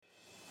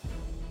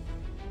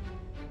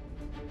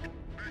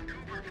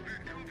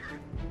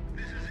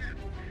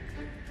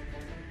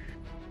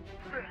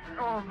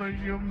Oh, the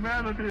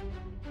humanity.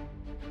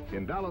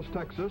 In Dallas,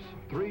 Texas,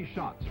 3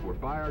 shots were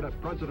fired at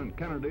President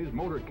Kennedy's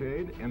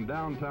motorcade in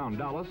downtown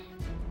Dallas.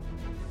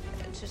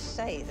 To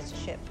say that a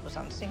ship was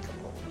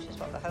unsinkable, which is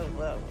what the whole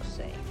world was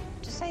saying,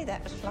 to say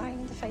that was flying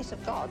in the face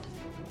of God.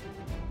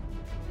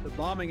 The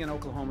bombing in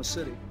Oklahoma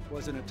City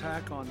was an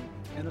attack on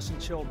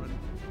innocent children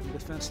and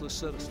defenseless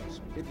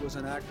citizens. It was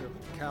an act of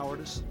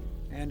cowardice,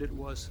 and it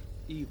was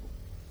evil.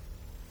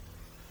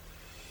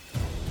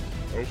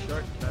 A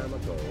short time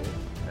ago,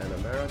 an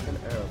American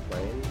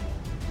airplane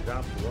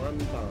dropped 1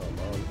 bomb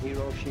on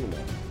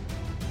Hiroshima.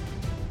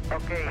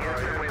 Okay,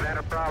 Houston, we've had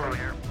a problem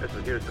here. This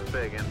is Houston.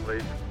 Say again,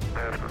 please.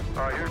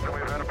 Houston,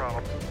 we've had a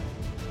problem.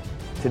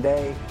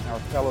 Today, our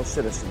fellow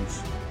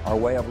citizens, our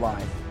way of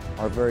life,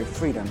 our very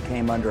freedom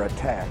came under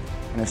attack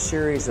in a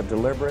series of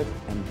deliberate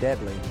and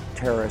deadly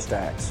terrorist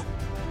acts.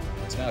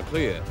 It's now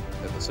clear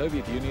that the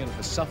Soviet Union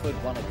has suffered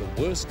one of the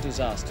worst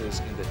disasters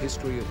in the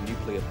history of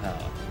nuclear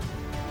power.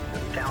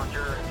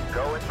 Challenger,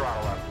 go and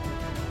throttle up.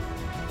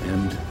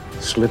 And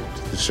slipped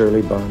the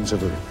surly bonds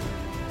of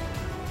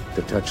earth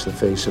to touch the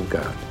face of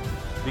God.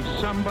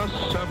 December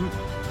 7th,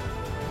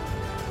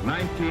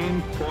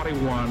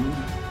 1941,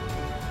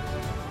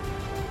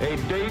 a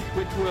date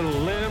which will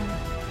live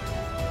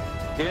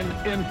in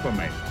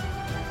infamy.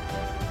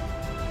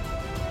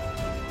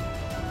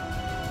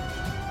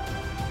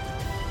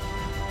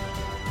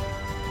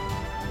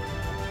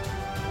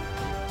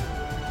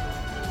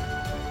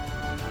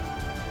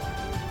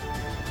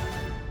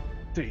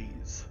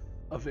 Days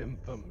of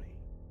Infamy.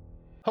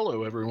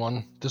 Hello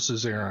everyone, this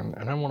is Aaron,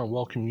 and I want to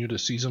welcome you to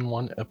Season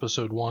 1,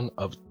 Episode 1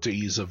 of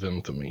Days of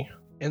Infamy.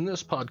 In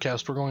this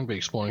podcast, we're going to be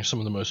exploring some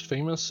of the most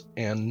famous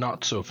and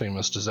not so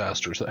famous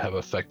disasters that have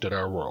affected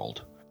our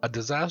world. A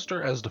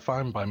disaster, as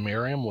defined by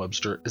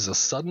Merriam-Webster, is a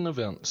sudden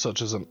event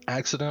such as an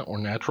accident or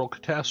natural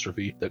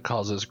catastrophe that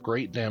causes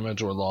great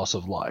damage or loss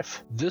of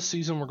life. This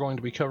season, we're going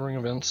to be covering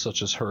events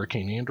such as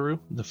Hurricane Andrew,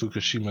 the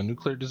Fukushima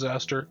nuclear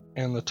disaster,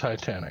 and the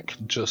Titanic,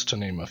 just to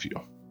name a few.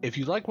 If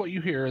you like what you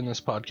hear in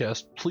this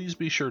podcast, please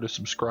be sure to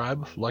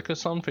subscribe, like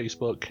us on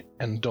Facebook,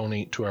 and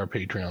donate to our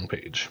Patreon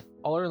page.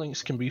 All our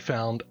links can be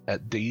found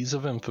at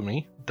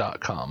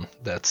daysofinfamy.com.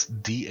 That's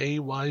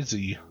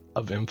DAYZ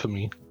of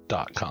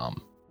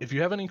infamy.com. If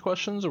you have any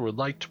questions or would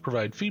like to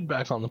provide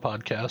feedback on the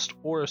podcast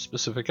or a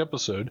specific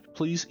episode,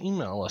 please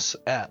email us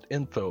at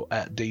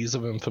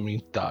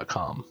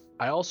info@daysofinfamy.com.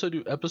 I also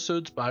do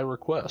episodes by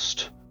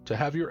request. To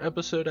have your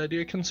episode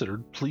idea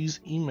considered, please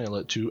email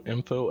it to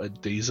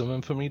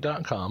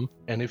info@daysofinfamy.com,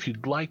 and if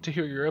you'd like to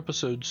hear your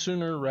episode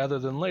sooner rather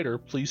than later,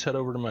 please head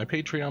over to my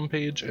Patreon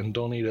page and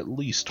donate at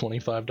least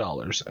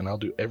 $25, and I'll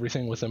do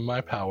everything within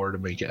my power to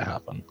make it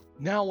happen.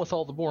 Now, with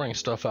all the boring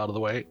stuff out of the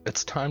way,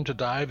 it's time to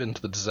dive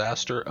into the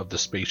disaster of the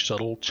Space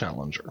Shuttle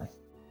Challenger.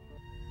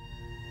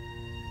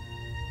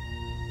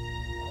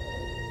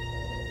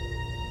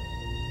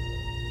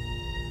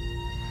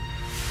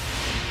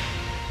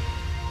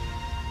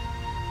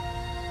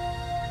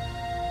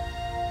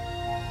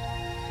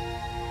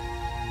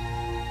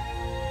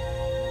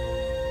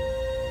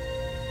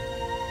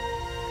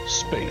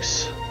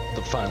 Space,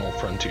 the final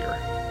frontier.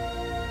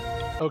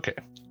 Okay,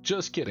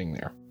 just getting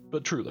there.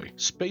 But truly,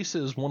 space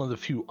is one of the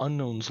few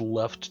unknowns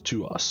left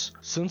to us.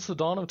 Since the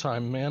dawn of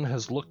time, man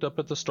has looked up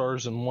at the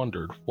stars and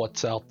wondered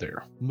what's out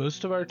there.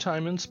 Most of our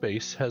time in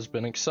space has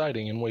been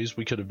exciting in ways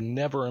we could have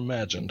never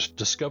imagined,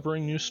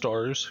 discovering new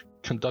stars,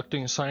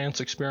 conducting science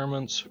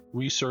experiments,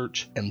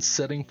 research, and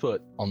setting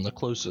foot on the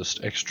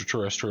closest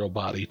extraterrestrial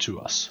body to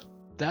us.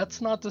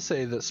 That's not to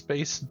say that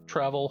space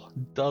travel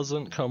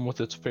doesn't come with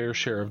its fair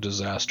share of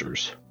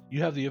disasters.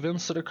 You have the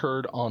events that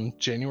occurred on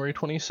January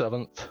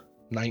 27th,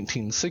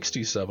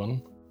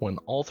 1967, when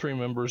all 3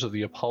 members of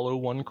the Apollo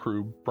 1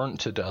 crew burnt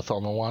to death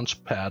on the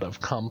launch pad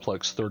of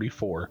Complex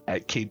 34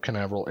 at Cape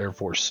Canaveral Air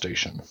Force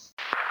Station.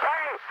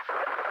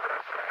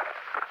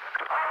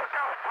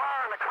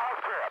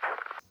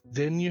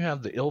 Then you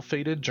have the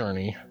ill-fated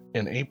journey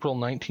in April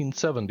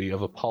 1970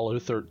 of Apollo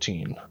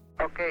 13.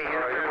 Okay,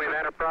 Houston, we've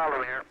had a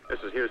problem here. This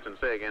is Houston.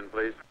 Say again,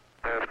 please.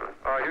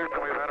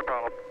 Houston, we've had a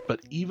problem.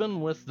 But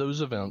even with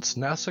those events,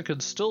 NASA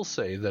could still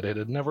say that it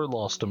had never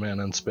lost a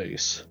man in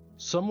space.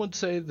 Some would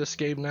say this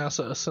gave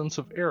NASA a sense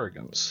of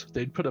arrogance.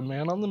 They'd put a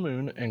man on the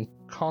moon and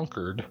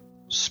conquered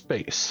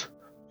space.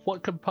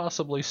 What could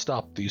possibly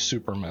stop these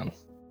supermen?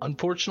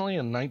 Unfortunately,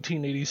 in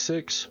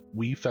 1986,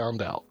 we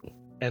found out,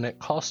 and it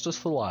cost us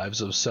the lives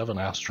of 7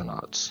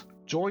 astronauts.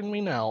 Join me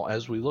now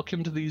as we look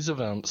into these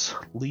events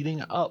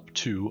leading up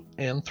to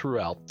and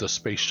throughout the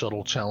Space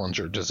Shuttle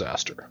Challenger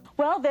disaster.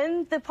 Well,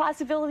 then the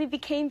possibility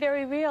became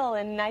very real,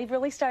 and I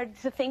really started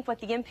to think what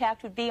the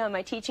impact would be on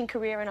my teaching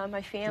career and on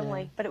my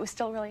family, but it was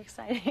still really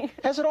exciting.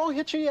 Has it all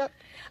hit you yet?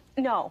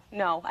 No,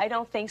 I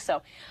don't think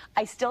so.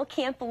 I still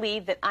can't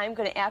believe that I'm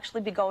going to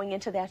actually be going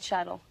into that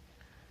shuttle.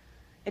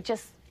 It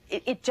just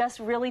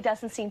really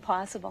doesn't seem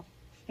possible.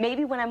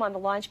 Maybe when I'm on the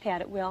launch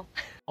pad it will.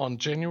 On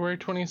January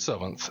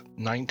 27th,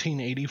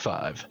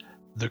 1985,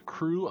 the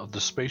crew of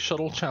the Space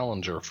Shuttle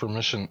Challenger for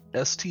mission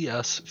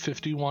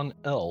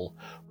STS-51L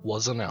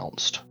was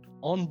announced.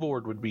 On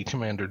board would be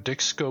Commander Dick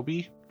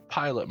Scobie,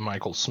 pilot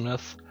Michael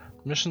Smith,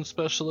 mission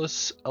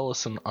specialists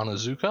Ellison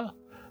Onizuka,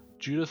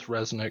 Judith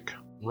Resnick,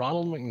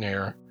 Ronald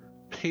McNair,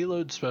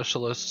 payload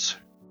specialists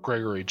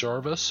Gregory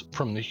Jarvis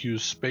from the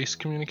Hughes Space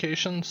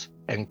Communications,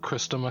 and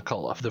Krista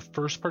McCullough, the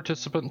first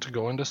participant to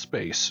go into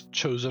space,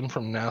 chosen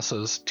from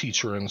NASA's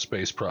Teacher in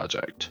Space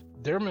project.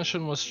 Their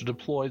mission was to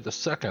deploy the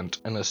second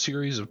in a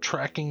series of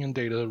tracking and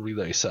data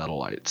relay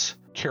satellites,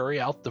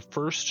 carry out the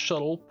first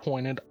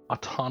shuttle-pointed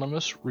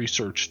autonomous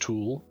research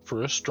tool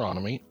for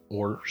astronomy,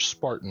 or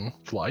Spartan,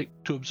 flight,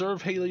 to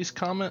observe Halley's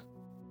Comet,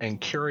 and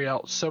carry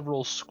out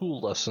several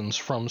school lessons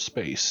from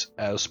space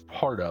as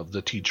part of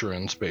the Teacher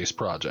in Space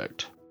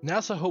project.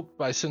 NASA hoped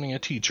by sending a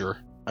teacher,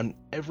 an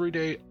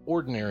everyday,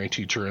 ordinary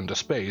teacher, into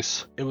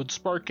space, it would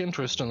spark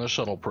interest in the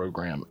shuttle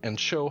program and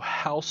show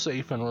how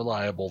safe and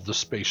reliable the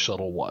space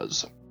shuttle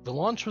was. The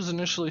launch was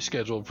initially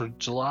scheduled for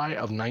July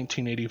of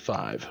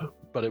 1985,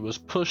 but it was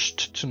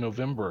pushed to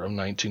November of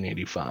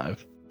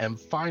 1985, and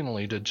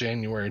finally to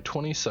January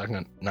 22,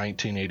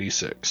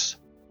 1986.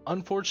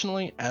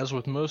 Unfortunately, as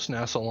with most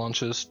NASA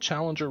launches,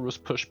 Challenger was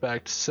pushed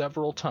back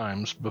several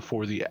times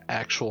before the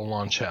actual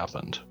launch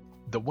happened.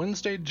 The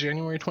Wednesday,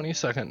 January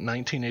 22,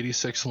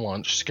 1986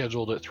 launch,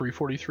 scheduled at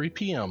 3:43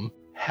 p.m.,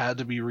 had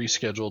to be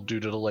rescheduled due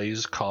to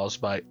delays caused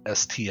by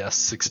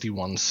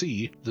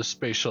STS-61C, the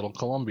Space Shuttle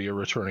Columbia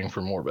returning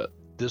from orbit.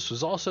 This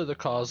was also the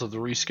cause of the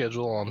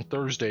reschedule on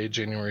Thursday,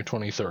 January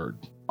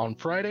 23rd. On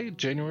Friday,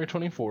 January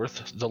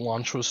 24th, the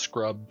launch was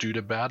scrubbed due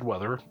to bad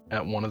weather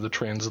at one of the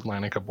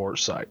transatlantic abort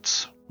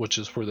sites, which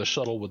is where the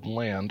shuttle would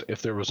land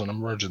if there was an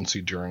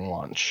emergency during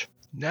launch.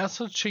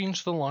 NASA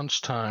changed the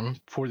launch time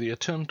for the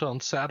attempt on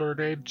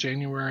Saturday,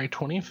 January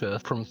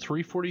 25th from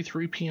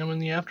 3:43 p.m. in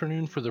the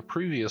afternoon for the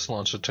previous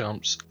launch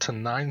attempts to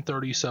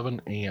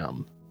 9:37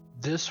 a.m.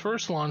 This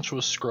first launch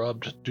was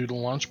scrubbed due to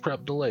launch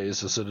prep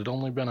delays, as it had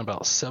only been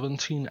about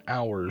 17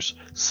 hours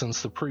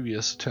since the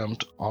previous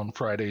attempt on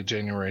Friday,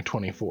 January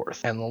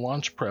 24th, and the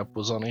launch prep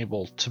was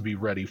unable to be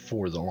ready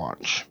for the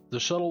launch. The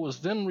shuttle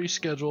was then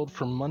rescheduled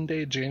for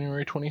Monday,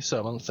 January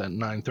 27th at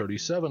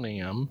 9:37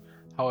 a.m.,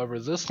 However,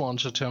 this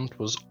launch attempt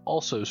was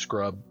also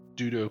scrubbed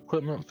due to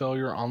equipment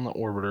failure on the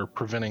orbiter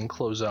preventing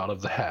closeout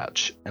of the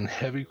hatch and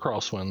heavy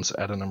crosswinds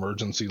at an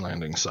emergency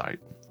landing site.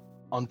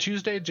 On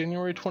Tuesday,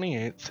 January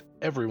 28th,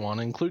 everyone,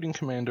 including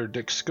Commander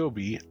Dick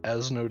Scobie,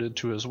 as noted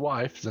to his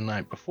wife the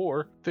night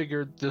before,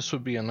 figured this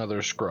would be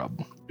another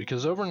scrub,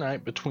 because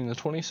overnight between the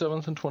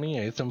 27th and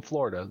 28th in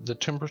Florida, the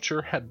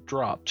temperature had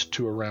dropped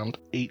to around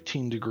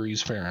 18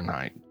 degrees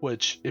Fahrenheit,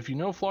 which, if you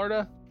know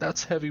Florida,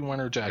 that's heavy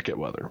winter jacket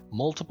weather.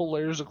 Multiple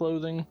layers of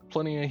clothing,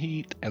 plenty of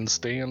heat, and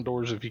stay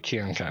indoors if you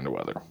can kind of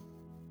weather.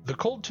 The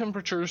cold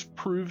temperatures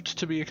proved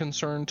to be a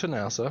concern to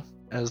NASA,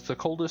 as the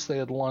coldest they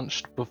had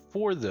launched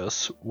before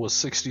this was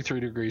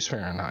 63 degrees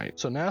Fahrenheit.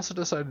 So NASA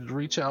decided to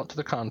reach out to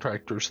the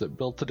contractors that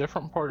built the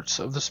different parts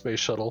of the space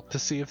shuttle to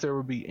see if there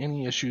would be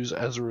any issues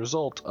as a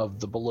result of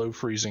the below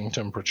freezing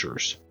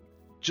temperatures.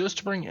 Just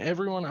to bring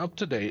everyone up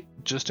to date,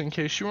 just in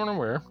case you weren't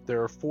aware,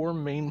 there are 4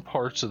 main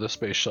parts of the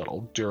space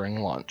shuttle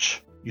during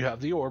launch. You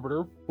have the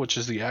orbiter, which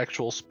is the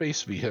actual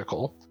space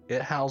vehicle.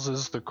 It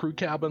houses the crew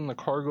cabin, the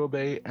cargo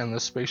bay, and the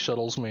space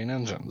shuttle's main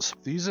engines.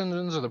 These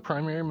engines are the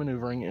primary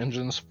maneuvering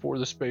engines for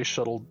the space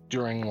shuttle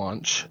during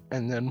launch,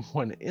 and then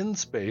when in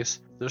space,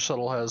 the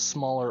shuttle has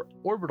smaller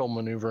orbital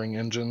maneuvering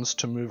engines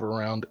to move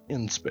around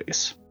in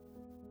space.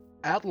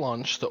 At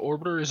launch, the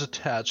orbiter is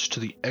attached to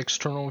the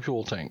external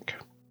fuel tank,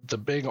 the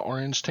big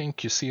orange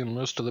tank you see in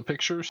most of the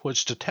pictures,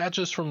 which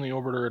detaches from the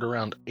orbiter at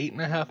around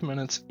 8.5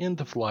 minutes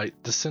into flight,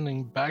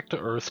 descending back to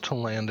Earth to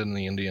land in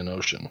the Indian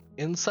Ocean.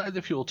 Inside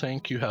the fuel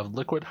tank, you have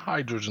liquid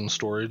hydrogen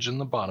storage in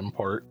the bottom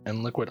part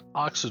and liquid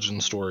oxygen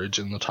storage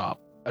in the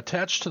top.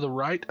 Attached to the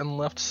right and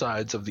left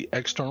sides of the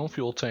external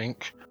fuel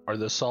tank are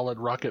the solid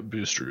rocket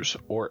boosters,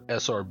 or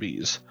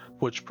SRBs,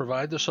 which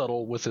provide the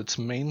shuttle with its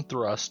main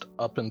thrust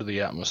up into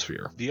the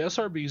atmosphere. The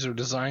SRBs are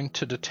designed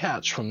to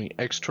detach from the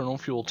external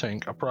fuel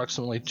tank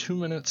approximately 2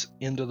 minutes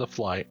into the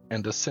flight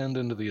and descend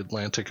into the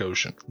Atlantic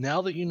Ocean.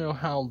 Now that you know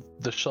how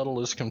the shuttle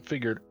is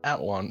configured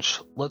at launch,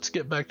 let's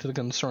get back to the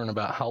concern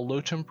about how low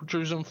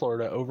temperatures in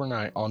Florida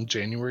overnight on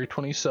January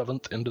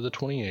 27th into the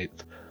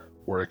 28th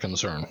were a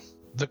concern.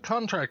 The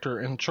contractor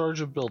in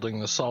charge of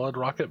building the solid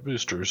rocket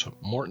boosters,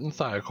 Morton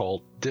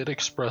Thiokol, did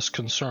express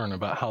concern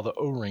about how the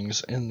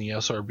O-rings in the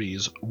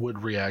SRBs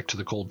would react to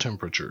the cold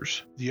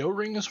temperatures. The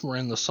O-rings were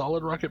in the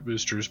solid rocket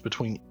boosters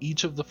between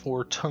each of the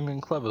 4 tongue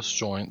and clevis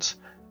joints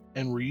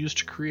and were used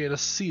to create a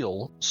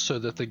seal so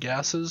that the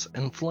gases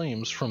and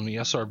flames from the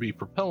SRB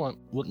propellant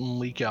wouldn't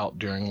leak out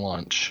during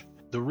launch.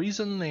 The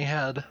reason they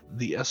had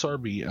the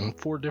SRB in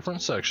 4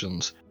 different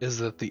sections is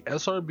that the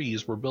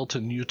SRBs were built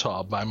in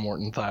Utah by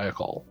Morton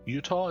Thiokol.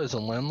 Utah is a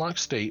landlocked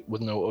state with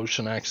no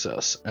ocean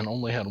access and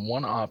only had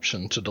one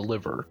option to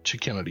deliver to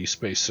Kennedy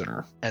Space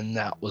Center, and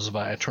that was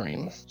via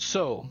train.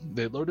 So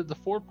they loaded the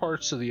 4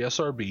 parts of the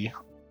SRB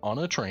on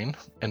a train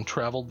and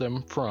traveled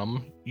them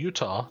from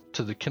Utah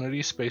to the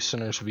Kennedy Space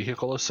Center's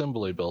Vehicle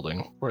Assembly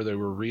Building, where they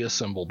were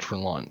reassembled for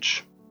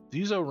launch.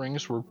 These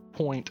O-rings were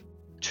point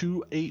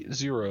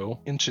 280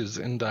 inches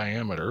in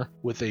diameter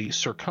with a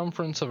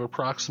circumference of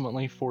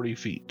approximately 40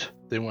 feet.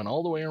 They went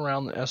all the way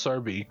around the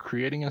SRB,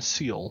 creating a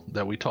seal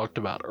that we talked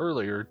about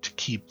earlier to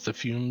keep the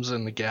fumes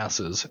and the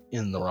gases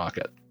in the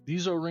rocket.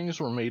 These O-rings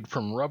were made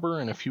from rubber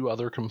and a few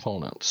other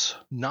components.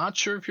 Not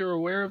sure if you're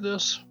aware of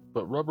this,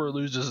 but rubber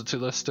loses its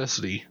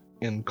elasticity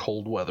in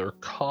cold weather,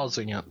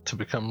 causing it to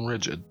become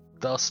rigid,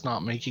 thus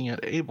not making it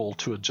able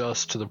to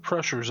adjust to the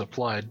pressures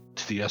applied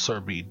to the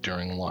SRB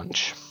during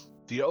launch.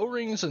 The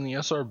O-rings in the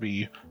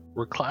SRB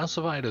were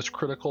classified as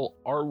critical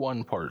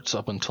R1 parts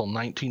up until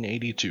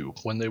 1982,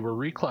 when they were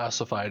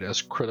reclassified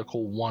as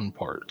critical 1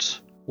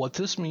 parts. What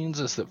this means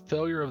is that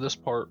failure of this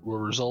part will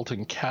result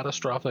in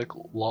catastrophic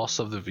loss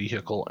of the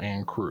vehicle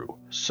and crew.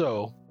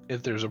 So,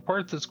 if there's a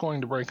part that's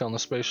going to break on the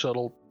space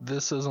shuttle,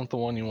 this isn't the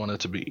one you want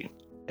it to be.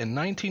 In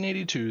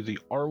 1982, the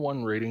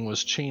R1 rating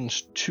was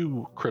changed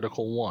to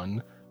critical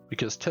 1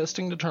 because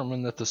testing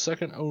determined that the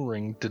second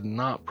O-ring did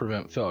not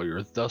prevent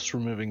failure, thus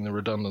removing the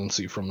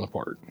redundancy from the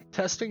part.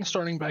 Testing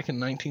starting back in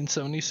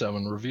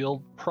 1977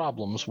 revealed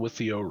problems with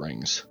the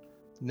O-rings.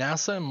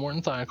 NASA and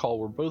Morton Thiokol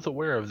were both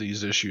aware of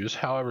these issues,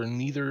 however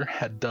neither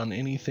had done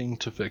anything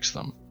to fix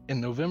them. In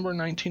November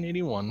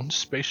 1981,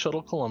 Space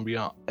Shuttle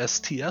Columbia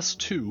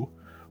STS-2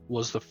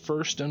 was the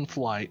first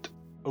in-flight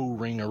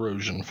O-ring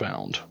erosion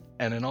found.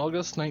 And in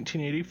August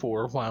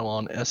 1984, while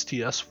on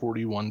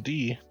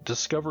STS-41D,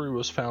 Discovery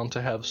was found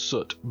to have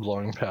soot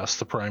blowing past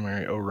the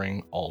primary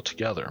O-ring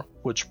altogether,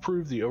 which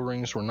proved the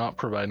O-rings were not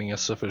providing a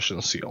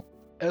sufficient seal.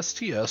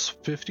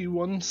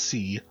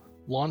 STS-51C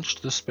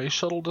launched the Space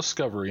Shuttle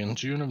Discovery in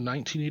June of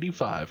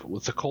 1985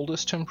 with the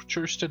coldest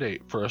temperatures to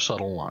date for a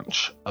shuttle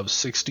launch, of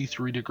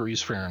 63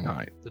 degrees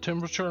Fahrenheit. The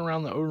temperature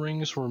around the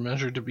O-rings were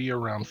measured to be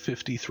around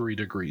 53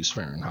 degrees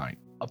Fahrenheit.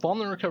 Upon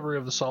the recovery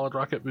of the solid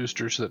rocket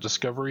boosters that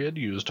Discovery had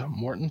used,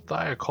 Morton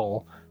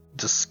Thiokol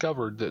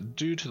discovered that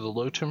due to the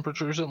low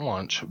temperatures at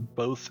launch,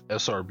 both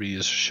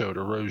SRBs showed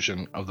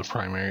erosion of the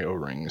primary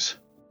O-rings.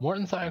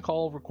 Morton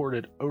Thiokol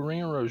recorded O-ring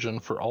erosion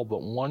for all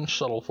but one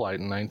shuttle flight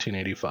in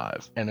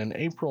 1985, and in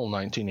April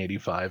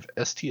 1985,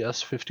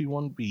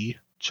 STS-51B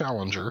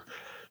Challenger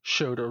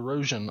showed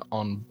erosion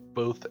on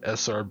both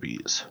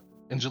SRBs.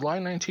 In July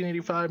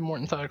 1985,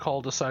 Morton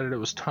Thiokol decided it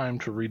was time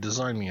to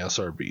redesign the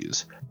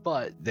SRBs,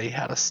 but they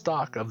had a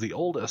stock of the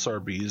old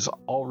SRBs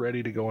all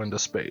ready to go into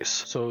space,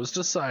 so it was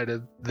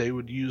decided they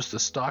would use the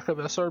stock of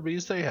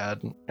SRBs they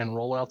had and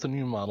roll out the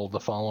new model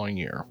the following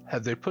year.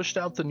 Had they pushed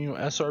out the new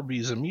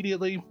SRBs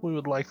immediately, we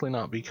would likely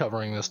not be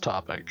covering this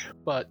topic,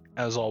 but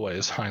as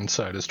always,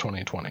 hindsight is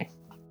 20/20.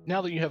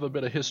 Now that you have a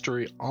bit of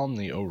history on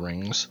the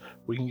O-rings,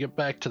 we can get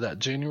back to that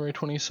January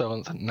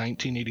 27th,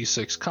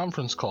 1986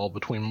 conference call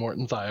between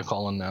Morton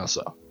Thiokol and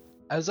NASA.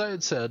 As I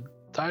had said,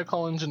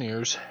 Thiokol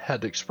engineers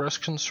had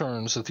expressed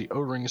concerns that the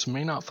O-rings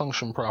may not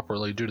function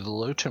properly due to the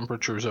low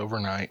temperatures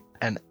overnight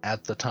and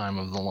at the time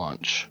of the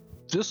launch.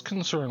 This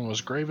concern was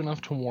grave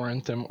enough to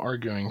warrant them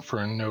arguing for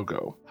a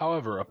no-go.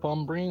 However,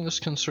 upon bringing this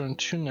concern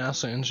to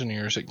NASA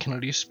engineers at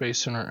Kennedy Space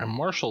Center and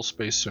Marshall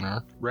Space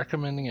Center,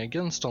 recommending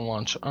against a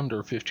launch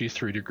under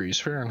 53 degrees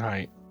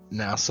Fahrenheit,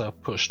 NASA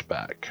pushed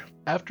back.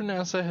 After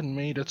NASA had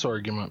made its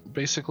argument,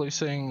 basically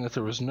saying that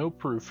there was no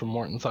proof from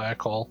Morton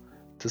Thiokol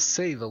to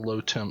say the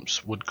low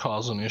temps would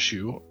cause an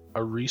issue,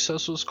 a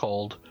recess was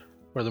called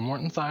where the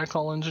Morton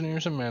Thiokol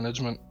engineers and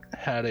management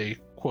had a,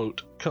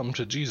 quote, come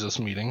to Jesus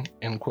meeting,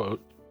 end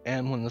quote,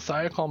 and when the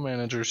Thiokol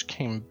managers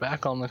came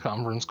back on the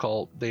conference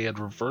call, they had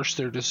reversed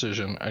their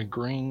decision,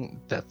 agreeing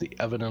that the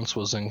evidence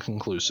was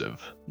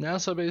inconclusive.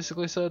 NASA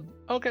basically said,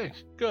 okay,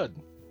 good.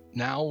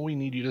 Now we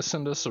need you to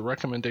send us a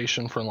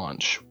recommendation for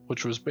launch,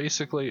 which was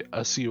basically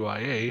a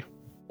CYA,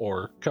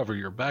 or cover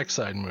your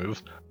backside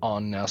move,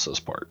 on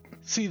NASA's part.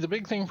 See, the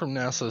big thing from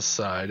NASA's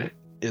side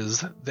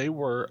is they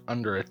were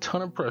under a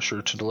ton of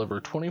pressure to deliver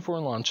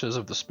 24 launches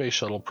of the space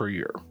shuttle per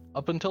year.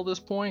 Up until this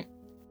point,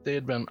 they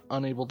had been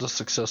unable to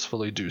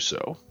successfully do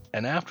so,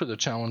 and after the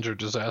Challenger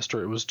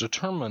disaster, it was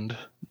determined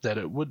that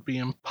it would be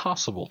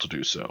impossible to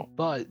do so,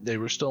 but they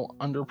were still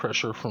under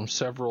pressure from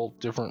several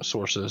different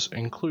sources,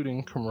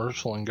 including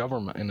commercial and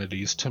government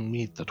entities, to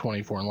meet the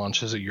 24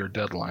 launches a year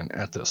deadline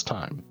at this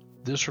time.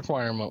 This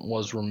requirement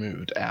was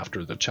removed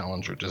after the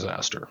Challenger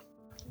disaster.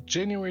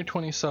 January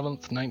 27,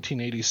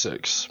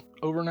 1986,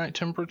 overnight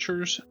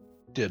temperatures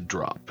did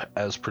drop,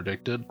 as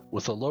predicted,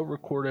 with a low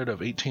recorded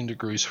of 18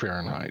 degrees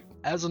Fahrenheit.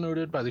 As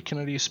noted by the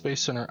Kennedy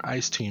Space Center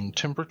ICE team,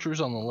 temperatures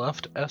on the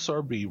left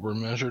SRB were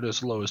measured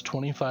as low as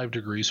 25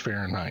 degrees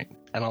Fahrenheit,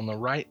 and on the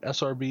right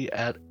SRB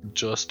at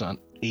just an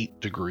 8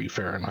 degree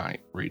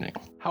Fahrenheit reading.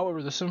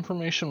 However, this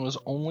information was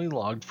only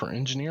logged for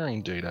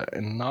engineering data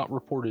and not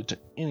reported to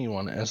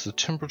anyone, as the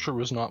temperature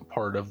was not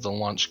part of the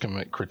launch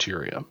commit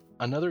criteria.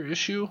 Another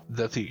issue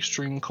that the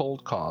extreme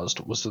cold caused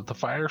was that the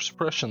fire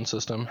suppression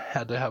system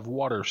had to have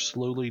water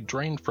slowly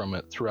drained from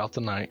it throughout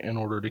the night in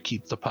order to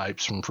keep the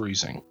pipes from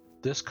freezing.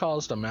 This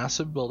caused a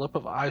massive buildup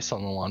of ice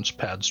on the launch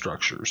pad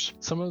structures.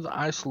 Some of the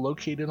ice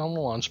located on the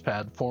launch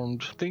pad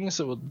formed things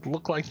that would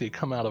look like they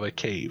come out of a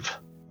cave.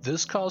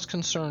 This caused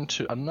concern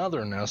to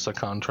another NASA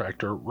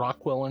contractor,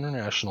 Rockwell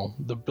International,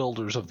 the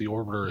builders of the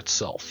orbiter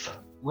itself.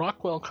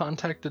 Rockwell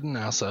contacted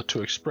NASA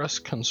to express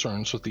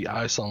concerns with the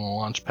ice on the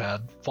launch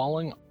pad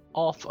falling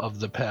off of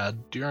the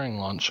pad during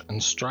launch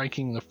and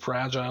striking the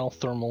fragile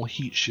thermal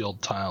heat shield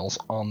tiles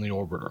on the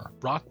orbiter.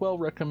 Rockwell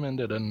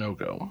recommended a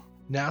no-go.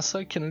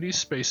 NASA, Kennedy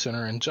Space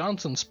Center, and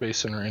Johnson Space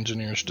Center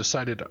engineers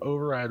decided to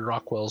override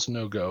Rockwell's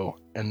no-go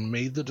and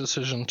made the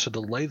decision to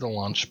delay the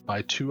launch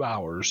by 2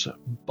 hours,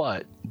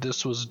 but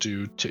this was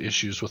due to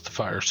issues with the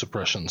fire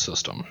suppression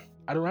system.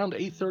 At around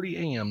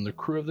 8:30 a.m., the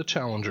crew of the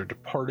Challenger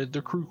departed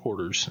the crew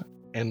quarters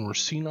and were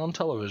seen on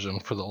television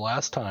for the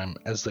last time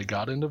as they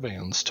got into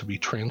vans to be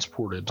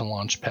transported to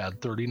Launch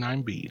Pad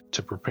 39B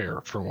to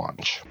prepare for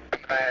launch.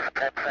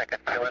 10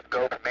 seconds. Let's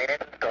go. Main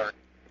engine start.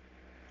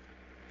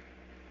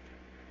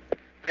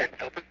 10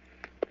 open.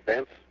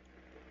 Vance.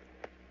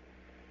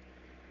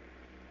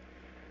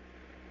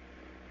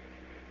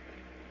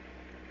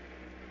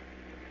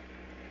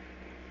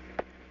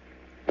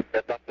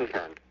 Lift off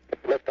confirmed.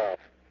 Lift off.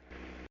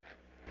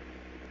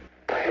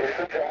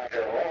 Houston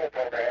Challenger, roll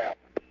program.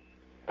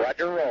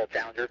 Roger, roll,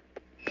 Challenger.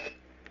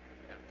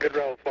 Good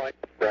roll, flight.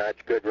 Roger,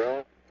 good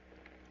roll.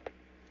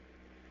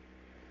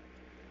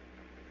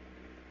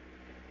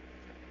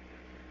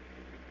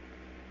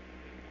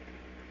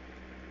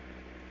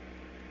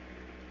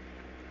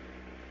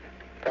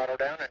 Throttle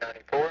down at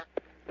 94.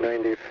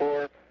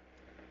 94.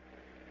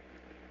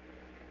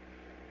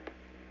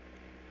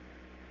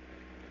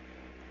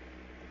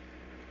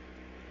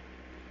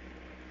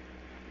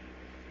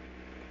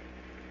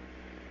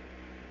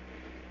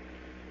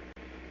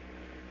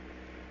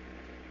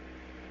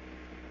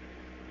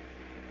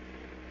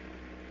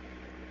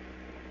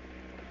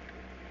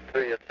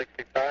 Three at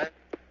 65.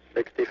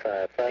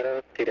 65,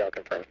 Fido. TDL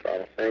confirms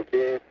throttle. Thank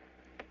you.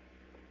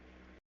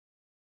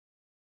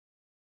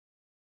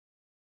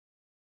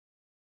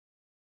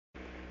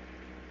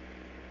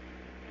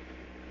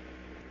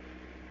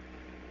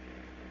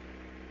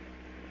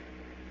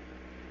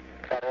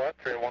 Throttle up,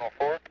 3 at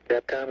 104.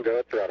 Capcom, go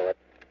at throttle up.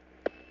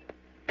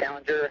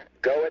 Challenger,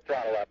 go at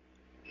throttle up.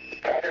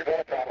 Challenger, go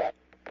at throttle up.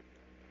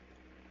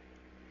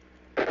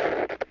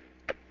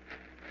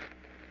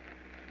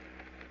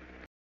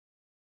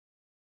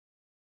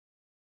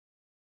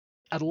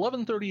 At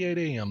 11:38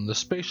 a.m., the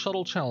Space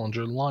Shuttle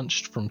Challenger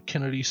launched from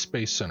Kennedy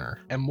Space Center,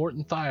 and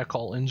Morton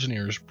Thiokol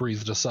engineers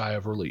breathed a sigh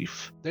of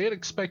relief. They had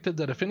expected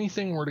that if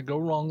anything were to go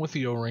wrong with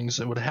the O-rings,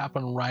 it would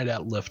happen right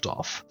at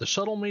liftoff. The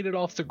shuttle made it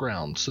off the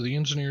ground, so the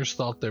engineers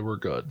thought they were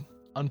good.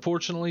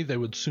 Unfortunately, they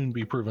would soon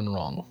be proven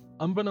wrong.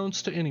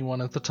 Unbeknownst to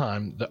anyone at the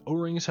time, the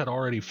O-rings had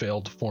already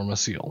failed to form a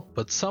seal,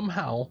 but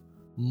somehow,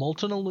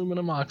 molten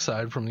aluminum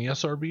oxide from the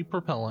SRB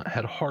propellant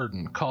had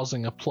hardened,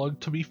 causing a plug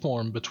to be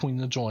formed between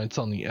the joints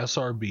on the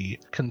SRB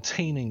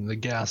containing the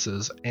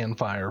gases and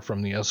fire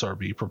from the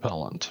SRB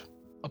propellant.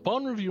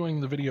 Upon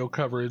reviewing the video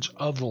coverage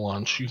of the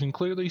launch, you can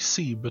clearly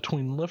see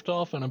between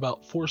liftoff and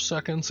about 4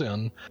 seconds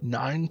in,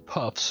 9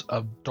 puffs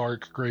of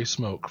dark gray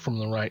smoke from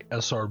the right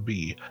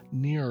SRB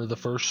near the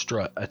first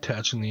strut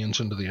attaching the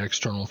engine to the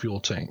external fuel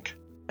tank.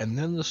 And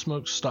then the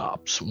smoke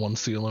stops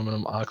once the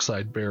aluminum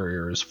oxide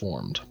barrier is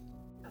formed.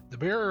 The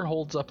barrier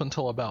holds up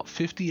until about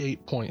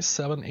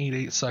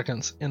 58.788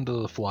 seconds into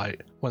the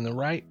flight, when the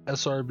right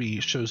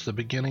SRB shows the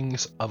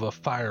beginnings of a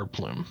fire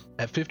plume.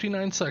 At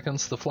 59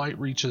 seconds, the flight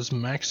reaches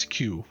max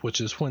Q,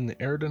 which is when the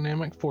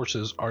aerodynamic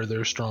forces are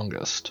their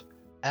strongest.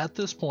 At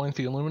this point,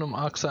 the aluminum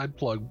oxide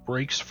plug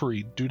breaks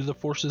free due to the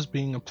forces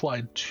being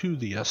applied to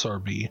the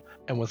SRB,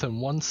 and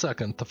within 1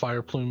 second, the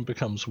fire plume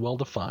becomes well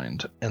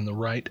defined, and the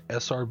right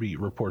SRB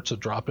reports a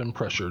drop in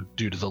pressure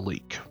due to the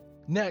leak.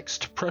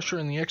 Next, pressure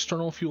in the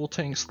external fuel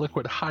tank's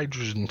liquid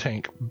hydrogen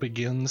tank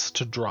begins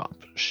to drop,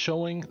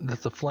 showing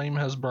that the flame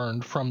has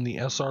burned from the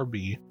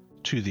SRB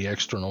to the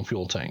external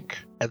fuel tank.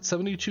 At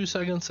 72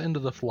 seconds into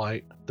the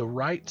flight, the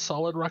right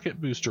solid rocket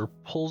booster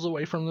pulls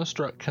away from the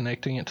strut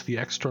connecting it to the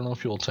external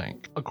fuel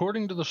tank.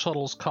 According to the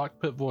shuttle's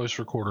cockpit voice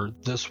recorder,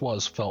 this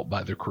was felt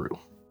by the crew.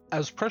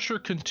 As pressure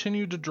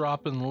continued to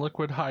drop in the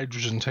liquid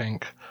hydrogen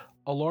tank,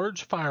 a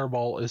large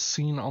fireball is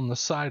seen on the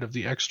side of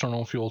the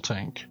external fuel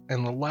tank,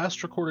 and the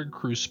last recorded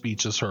crew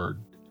speech is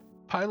heard.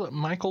 Pilot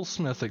Michael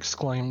Smith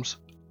exclaims,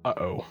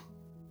 "Uh-oh."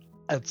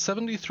 At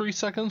 73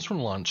 seconds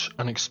from launch,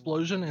 an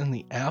explosion in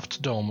the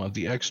aft dome of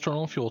the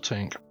external fuel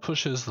tank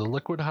pushes the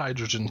liquid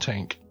hydrogen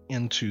tank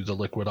into the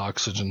liquid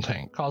oxygen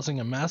tank,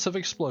 causing a massive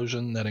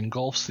explosion that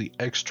engulfs the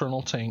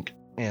external tank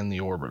and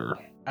the orbiter.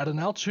 At an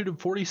altitude of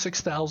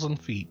 46,000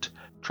 feet,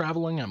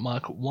 traveling at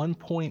Mach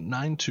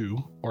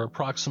 1.92, or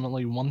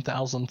approximately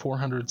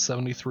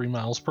 1,473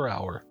 miles per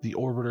hour, the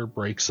orbiter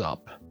breaks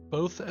up.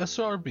 Both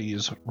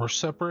SRBs were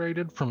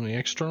separated from the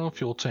external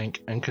fuel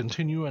tank and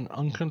continue an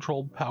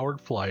uncontrolled powered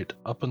flight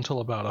up until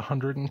about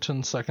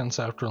 110 seconds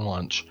after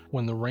launch,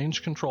 when the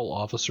range control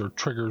officer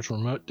triggers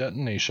remote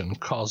detonation,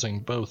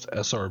 causing both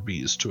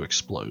SRBs to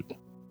explode.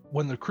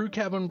 When the crew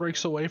cabin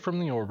breaks away from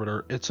the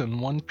orbiter, it's in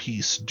one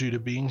piece due to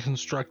being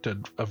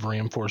constructed of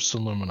reinforced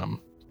aluminum.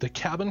 The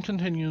cabin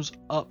continues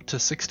up to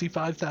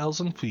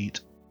 65,000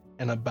 feet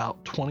and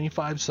about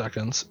 25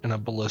 seconds in a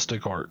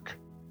ballistic arc.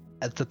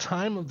 At the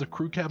time of the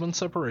crew cabin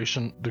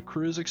separation, the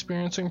crew is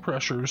experiencing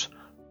pressures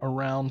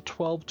around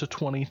 12 to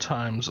 20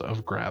 times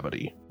of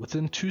gravity.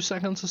 Within 2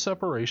 seconds of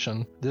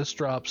separation, this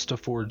drops to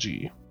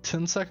 4G.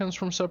 10 seconds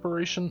from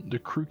separation, the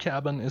crew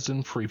cabin is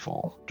in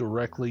freefall,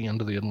 directly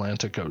into the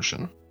Atlantic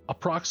Ocean.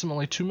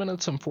 Approximately 2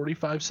 minutes and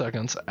 45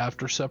 seconds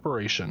after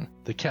separation,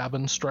 the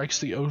cabin strikes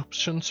the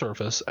ocean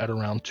surface at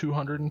around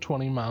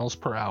 220 miles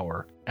per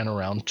hour and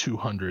around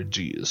 200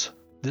 Gs.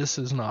 This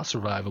is not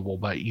survivable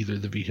by either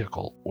the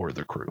vehicle or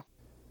the crew.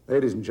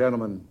 Ladies and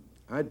gentlemen,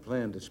 I'd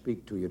planned to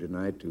speak to you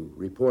tonight to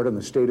report on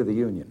the State of the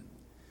Union.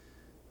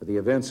 But the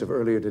events of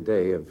earlier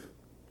today have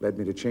led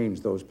me to change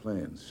those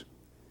plans.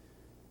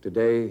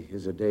 Today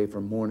is a day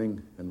for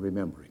mourning and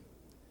remembering.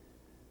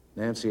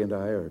 Nancy and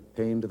I are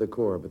pained to the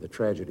core by the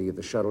tragedy of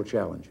the Shuttle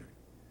Challenger.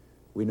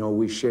 We know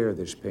we share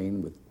this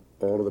pain with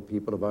all of the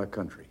people of our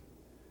country.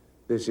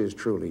 This is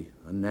truly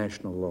a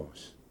national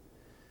loss.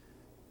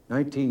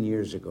 19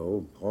 years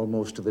ago,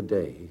 almost to the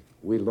day,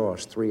 we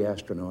lost 3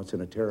 astronauts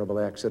in a terrible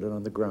accident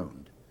on the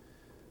ground.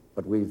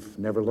 But we've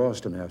never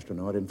lost an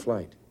astronaut in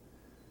flight.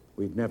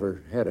 We've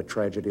never had a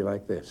tragedy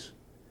like this.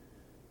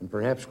 And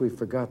perhaps we've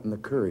forgotten the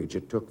courage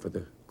it took for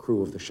the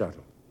crew of the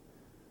shuttle.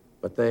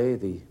 But they,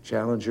 the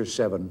Challenger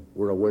 7,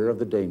 were aware of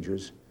the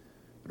dangers,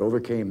 but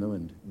overcame them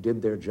and did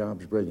their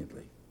jobs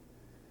brilliantly.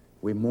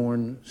 We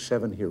mourn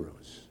 7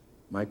 heroes: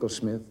 Michael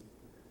Smith,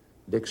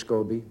 Dick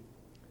Scobie,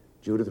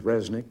 Judith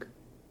Resnick,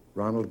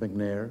 Ronald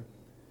McNair,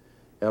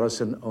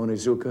 Ellison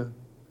Onizuka,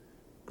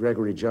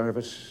 Gregory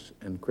Jarvis,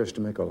 and Krista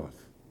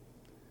McAuliffe.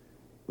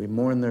 We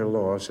mourn their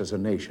loss as a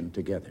nation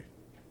together.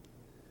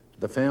 To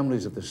the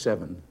families of the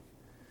 7,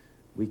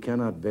 we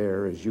cannot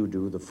bear, as you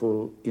do, the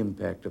full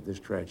impact of this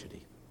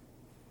tragedy.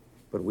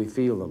 But we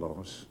feel the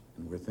loss,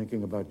 and we're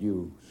thinking about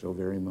you so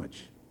very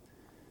much.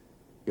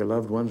 Your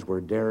loved ones were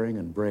daring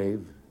and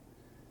brave,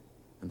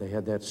 and they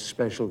had that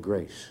special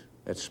grace,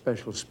 that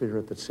special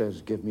spirit that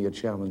says, give me a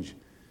challenge,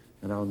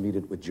 and I'll meet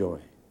it with joy.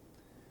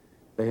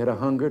 They had a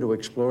hunger to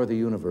explore the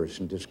universe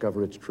and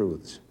discover its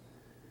truths.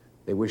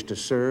 They wished to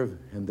serve,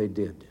 and they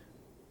did.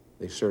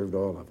 They served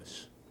all of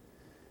us.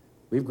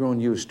 We've grown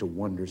used to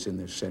wonders in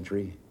this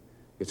century.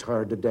 It's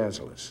hard to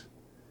dazzle us.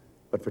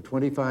 But for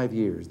 25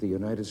 years, the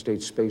United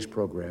States space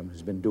program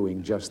has been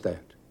doing just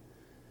that.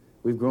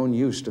 We've grown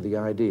used to the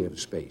idea of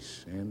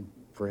space, and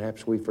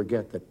perhaps we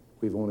forget that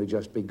we've only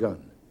just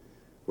begun.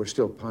 We're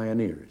still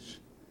pioneers.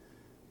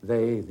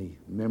 They, the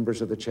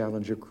members of the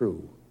Challenger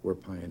crew, were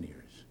pioneers.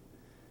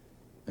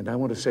 And I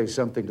want to say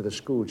something to the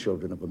school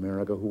children of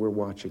America who were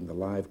watching the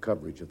live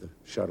coverage of the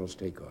shuttle's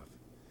takeoff.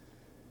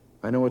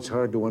 I know it's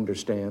hard to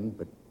understand,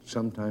 but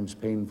sometimes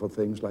painful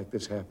things like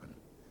this happen.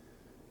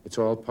 It's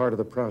all part of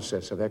the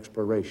process of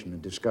exploration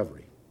and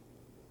discovery.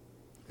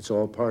 It's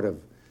all part of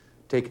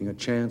taking a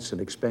chance and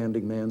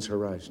expanding man's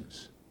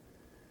horizons.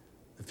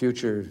 The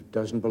future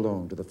doesn't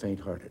belong to the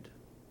faint-hearted.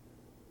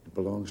 It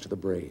belongs to the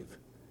brave.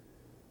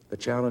 The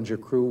Challenger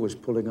crew was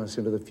pulling us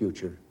into the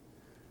future,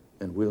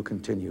 and we'll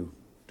continue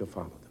to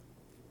follow them.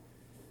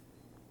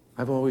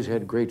 I've always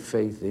had great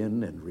faith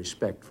in and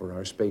respect for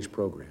our space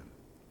program,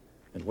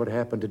 and what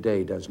happened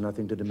today does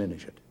nothing to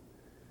diminish it.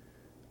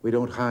 We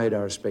don't hide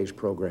our space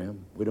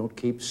program. We don't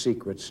keep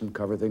secrets and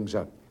cover things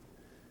up.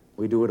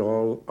 We do it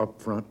all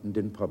up front and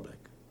in public.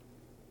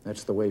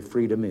 That's the way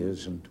freedom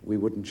is, and we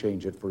wouldn't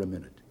change it for a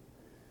minute.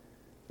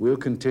 We'll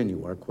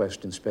continue our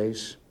quest in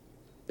space.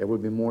 There will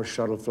be more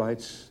shuttle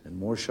flights and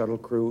more shuttle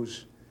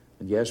crews,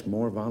 and yes,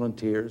 more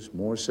volunteers,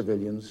 more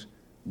civilians,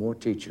 more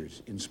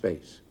teachers in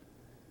space.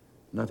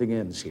 Nothing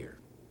ends here.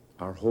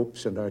 Our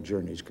hopes and our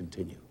journeys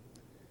continue.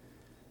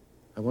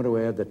 I want to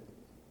add that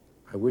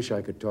I wish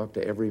I could talk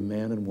to every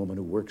man and woman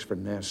who works for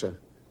NASA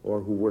or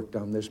who worked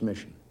on this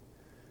mission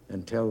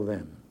and tell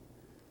them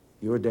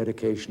your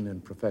dedication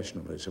and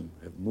professionalism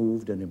have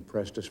moved and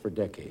impressed us for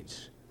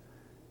decades,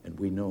 and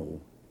we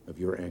know of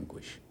your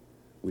anguish.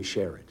 We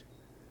share it.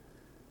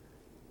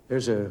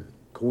 There's a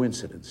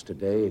coincidence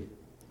today.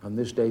 On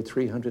this day,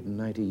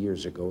 390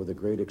 years ago, the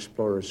great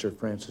explorer Sir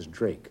Francis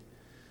Drake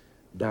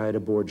died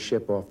aboard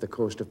ship off the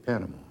coast of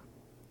Panama.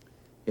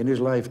 In his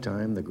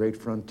lifetime, the great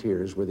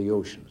frontiers were the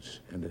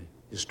oceans, and a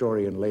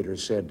historian later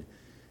said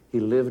he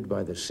lived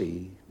by the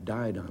sea,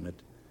 died on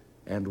it,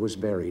 and was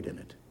buried in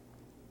it.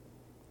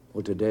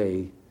 Well,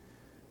 today,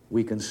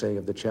 we can say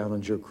of the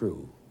Challenger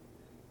crew,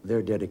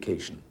 their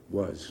dedication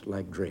was,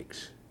 like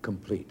Drake's,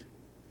 complete.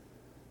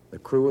 The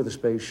crew of the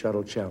Space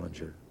Shuttle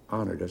Challenger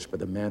honored us for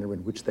the manner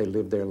in which they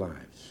lived their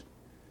lives.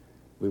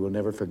 We will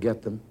never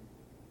forget them,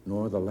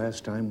 nor the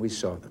last time we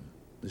saw them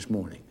this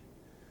morning,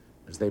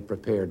 as they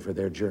prepared for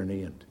their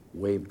journey and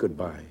waved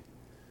goodbye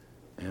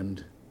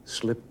and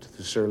slipped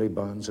the surly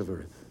bonds of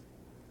earth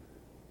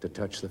to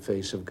touch the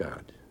face of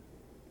God.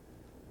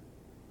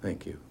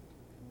 Thank you.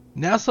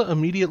 NASA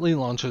immediately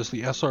launches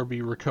the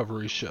SRB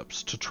recovery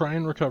ships to try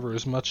and recover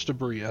as much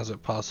debris as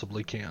it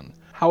possibly can.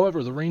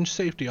 However, the range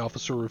safety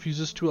officer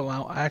refuses to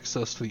allow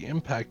access to the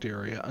impact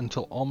area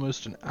until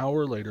almost an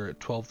hour later at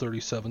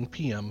 12:37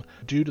 p.m.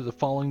 due to the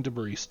falling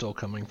debris still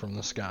coming from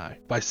the sky.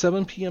 By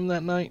 7 p.m.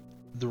 that night,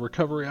 the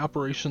recovery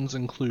operations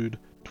include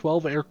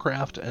 12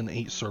 aircraft and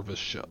 8 service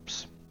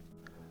ships.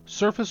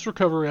 Surface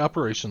recovery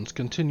operations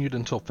continued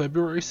until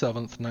February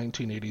 7,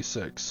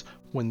 1986,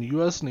 when the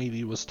U.S.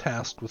 Navy was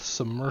tasked with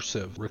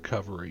submersive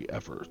recovery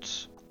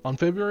efforts. On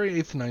February 8,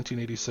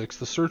 1986,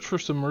 the search for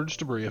submerged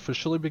debris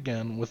officially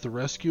began with the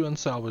rescue and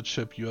salvage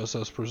ship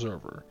USS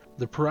Preserver.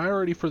 The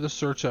priority for the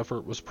search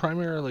effort was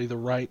primarily the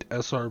Wright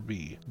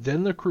SRB,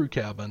 then the crew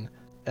cabin,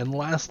 and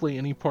lastly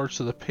any parts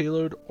of the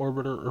payload,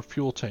 orbiter, or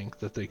fuel tank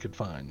that they could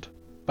find.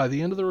 By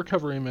the end of the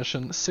recovery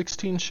mission,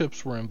 16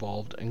 ships were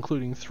involved,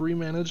 including 3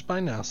 managed by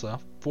NASA,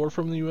 4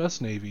 from the U.S.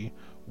 Navy,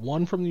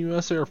 1 from the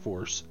U.S. Air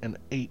Force, and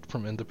 8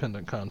 from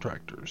independent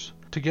contractors.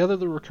 Together,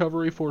 the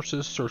recovery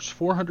forces searched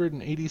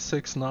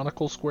 486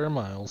 nautical square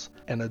miles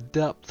and a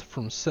depth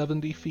from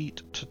 70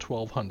 feet to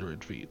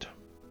 1,200 feet.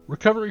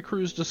 Recovery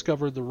crews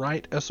discovered the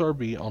Wright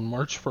SRB on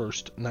March 1,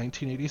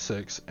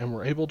 1986, and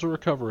were able to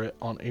recover it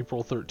on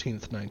April 13,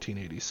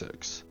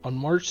 1986. On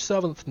March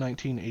 7,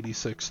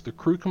 1986, the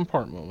crew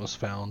compartment was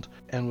found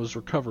and was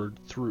recovered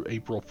through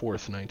April 4,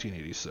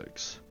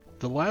 1986.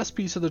 The last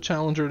piece of the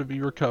Challenger to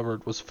be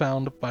recovered was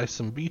found by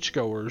some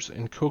beachgoers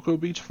in Cocoa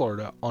Beach,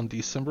 Florida on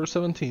December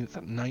 17,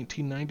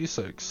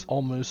 1996,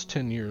 almost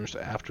 10 years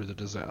after the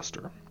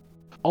disaster.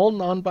 All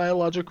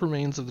non-biologic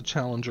remains of the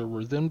Challenger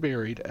were then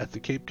buried at the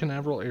Cape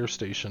Canaveral Air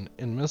Station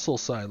in missile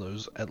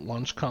silos at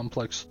Launch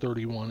Complex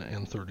 31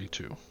 and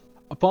 32.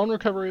 Upon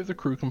recovery of the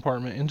crew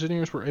compartment,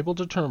 engineers were able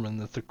to determine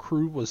that the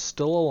crew was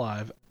still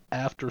alive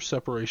after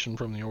separation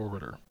from the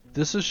orbiter.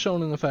 This is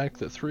shown in the fact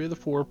that 3 of the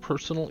 4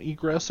 personal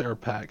egress air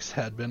packs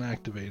had been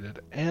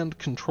activated, and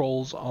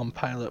controls on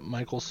pilot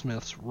Michael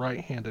Smith's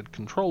right-handed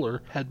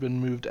controller had been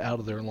moved out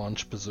of their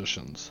launch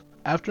positions.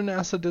 After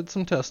NASA did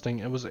some testing,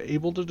 it was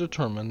able to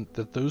determine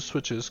that those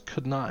switches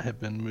could not have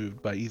been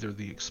moved by either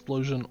the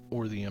explosion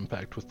or the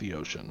impact with the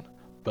ocean,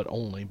 but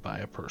only by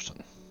a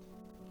person.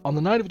 On the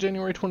night of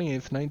January 28,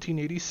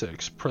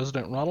 1986,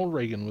 President Ronald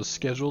Reagan was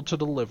scheduled to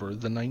deliver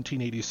the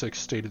 1986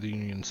 State of the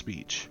Union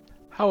speech.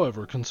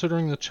 However,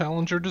 considering the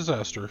Challenger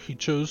disaster, he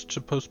chose to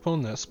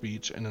postpone that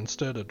speech and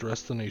instead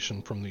address the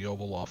nation from the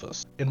Oval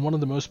Office. In one of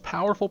the most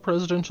powerful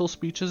presidential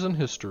speeches in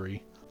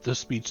history, the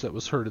speech that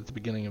was heard at the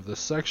beginning of this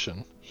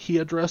section, he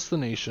addressed the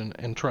nation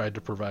and tried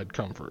to provide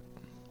comfort.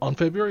 On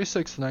February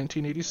 6,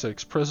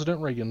 1986, President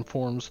Reagan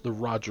forms the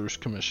Rogers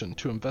Commission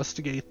to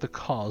investigate the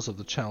cause of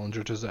the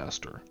Challenger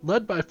disaster.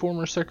 Led by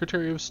former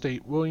Secretary of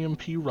State William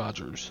P.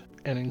 Rogers,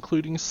 and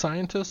including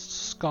scientists,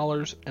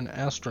 scholars, and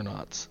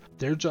astronauts,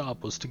 their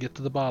job was to get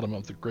to the bottom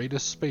of the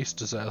greatest space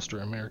disaster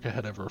America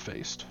had ever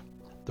faced.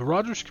 The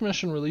Rogers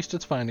Commission released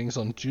its findings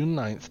on June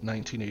 9,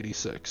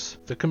 1986.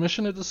 The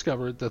Commission had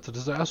discovered that the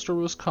disaster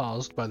was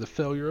caused by the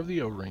failure of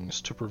the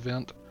O-rings to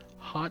prevent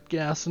hot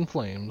gas and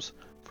flames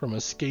from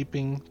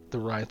escaping the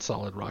Wright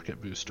solid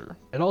rocket booster.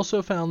 It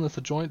also found that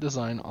the joint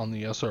design on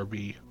the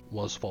SRB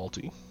was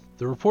faulty.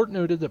 The report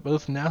noted that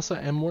both NASA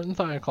and Morton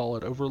Thiokol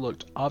had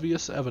overlooked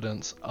obvious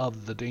evidence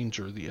of the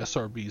danger the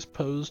SRBs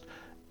posed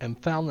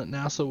and found that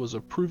NASA was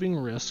approving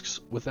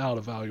risks without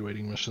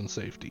evaluating mission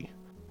safety.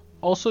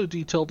 Also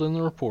detailed in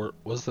the report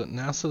was that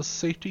NASA's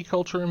safety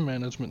culture and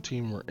management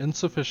team were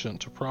insufficient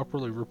to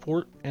properly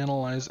report,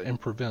 analyze, and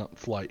prevent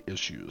flight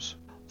issues.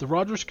 The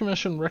Rogers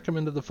Commission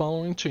recommended the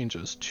following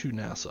changes to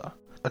NASA: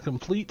 a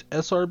complete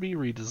SRB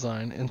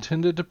redesign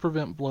intended to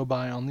prevent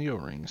blow-by on the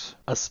O-rings,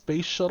 a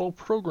Space Shuttle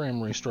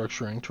program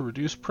restructuring to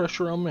reduce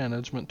pressure on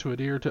management to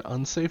adhere to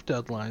unsafe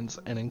deadlines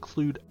and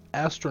include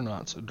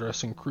astronauts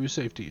addressing crew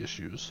safety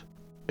issues.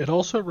 It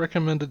also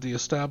recommended the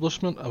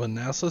establishment of a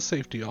NASA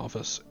safety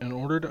office in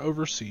order to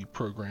oversee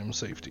program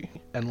safety.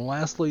 And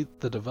lastly,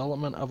 the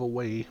development of a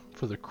way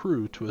for the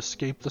crew to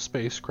escape the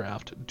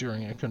spacecraft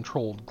during a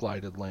controlled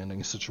glided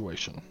landing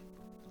situation.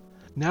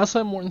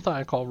 NASA and Morton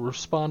Thiokol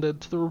responded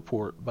to the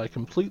report by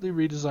completely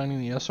redesigning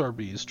the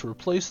SRBs to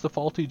replace the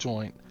faulty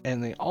joint,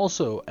 and they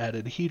also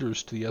added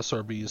heaters to the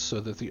SRBs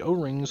so that the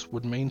O-rings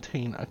would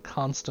maintain a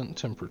constant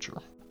temperature.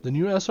 The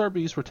new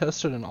SRBs were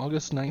tested in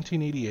August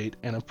 1988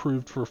 and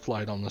approved for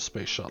flight on the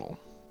Space Shuttle.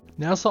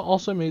 NASA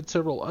also made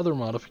several other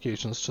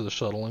modifications to the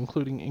shuttle,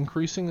 including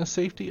increasing the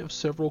safety of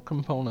several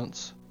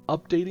components,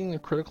 updating the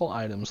critical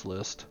items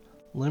list,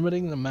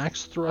 limiting the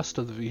max thrust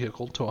of the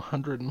vehicle to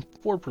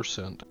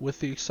 104%, with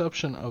the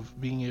exception of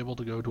being able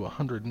to go to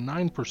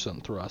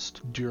 109%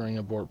 thrust during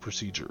abort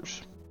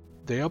procedures.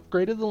 They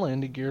upgraded the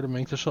landing gear to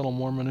make the shuttle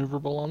more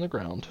maneuverable on the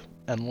ground,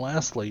 and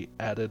lastly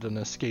added an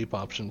escape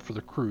option for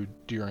the crew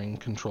during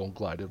controlled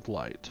glided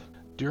flight.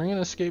 During an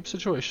escape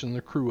situation,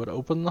 the crew would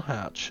open the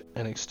hatch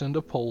and extend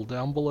a pole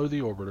down below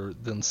the orbiter,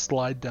 then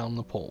slide down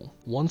the pole.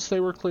 Once they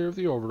were clear of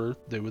the orbiter,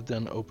 they would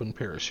then open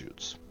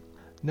parachutes.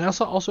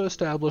 NASA also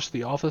established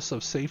the Office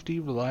of Safety,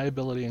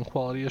 Reliability, and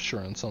Quality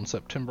Assurance on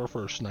September 1,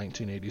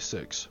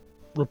 1986.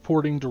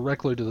 reporting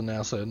directly to the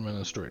NASA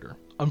administrator.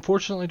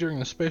 Unfortunately, during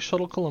the Space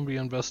Shuttle Columbia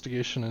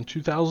investigation in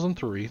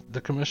 2003,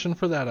 the commission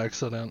for that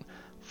accident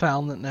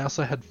found that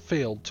NASA had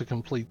failed to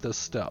complete this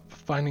step,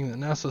 finding that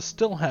NASA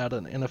still had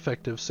an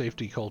ineffective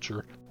safety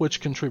culture,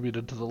 which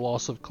contributed to the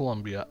loss of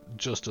Columbia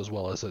just as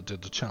well as it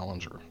did to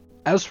Challenger.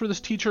 As for this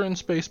Teacher in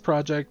Space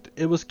project,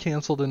 it was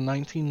canceled in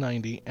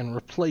 1990 and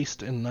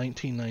replaced in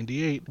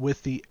 1998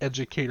 with the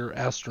Educator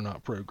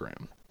Astronaut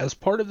program. As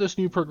part of this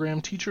new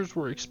program, teachers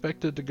were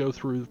expected to go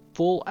through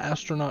full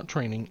astronaut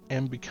training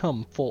and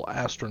become full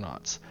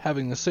astronauts,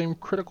 having the same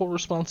critical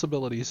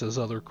responsibilities as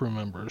other crew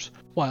members,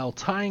 while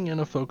tying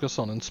in a focus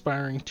on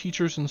inspiring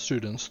teachers and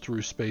students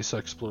through space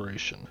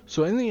exploration.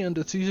 So in the end,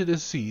 it's easy to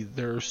see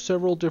there are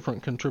several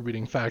different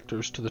contributing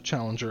factors to the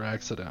Challenger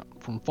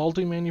accident, from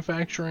faulty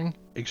manufacturing,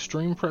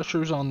 extreme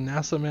pressures on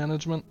NASA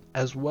management,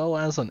 as well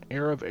as an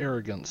air of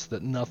arrogance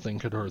that nothing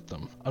could hurt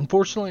them.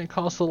 Unfortunately, it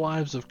cost the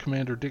lives of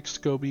Commander Dick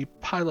Scobie,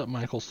 pilot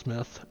Michael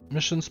Smith,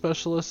 mission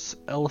specialists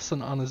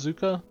Ellison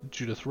Onizuka,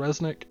 Judith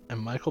Resnick, and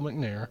Michael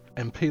McNair,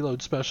 and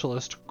payload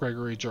specialist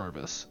Gregory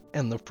Jarvis,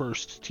 and the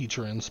first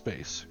Teacher in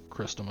Space,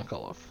 Krista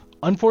McAuliffe.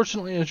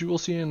 Unfortunately, as you will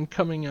see in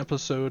coming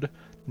episode,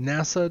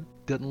 NASA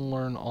didn't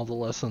learn all the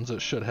lessons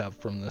it should have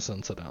from this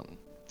incident.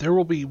 There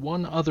will be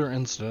one other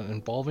incident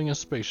involving a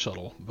space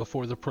shuttle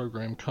before the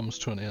program comes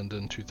to an end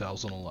in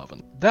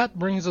 2011. That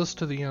brings us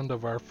to the end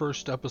of our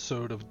first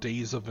episode of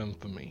Days of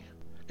Infamy.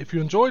 If you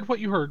enjoyed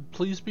what you heard,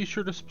 please be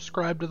sure to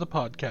subscribe to the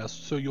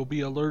podcast so you'll be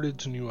alerted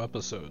to new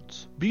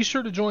episodes. Be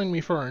sure to join me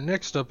for our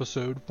next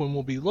episode when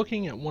we'll be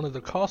looking at one of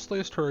the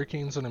costliest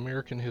hurricanes in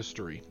American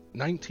history,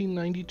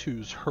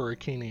 1992's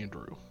Hurricane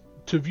Andrew.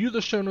 To view the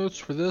show notes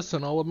for this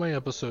and all of my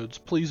episodes,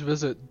 please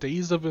visit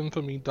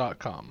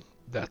daysofenfamy.com.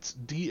 That's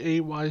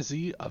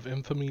DAYZ of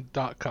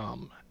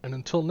infamy.com. And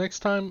until next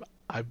time,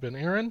 I've been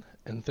Aaron,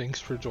 and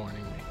thanks for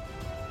joining me.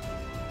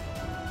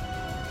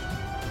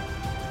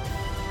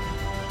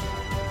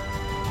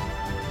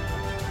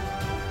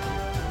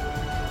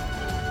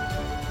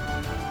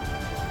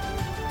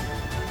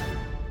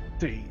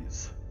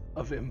 Days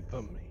of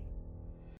Infamy.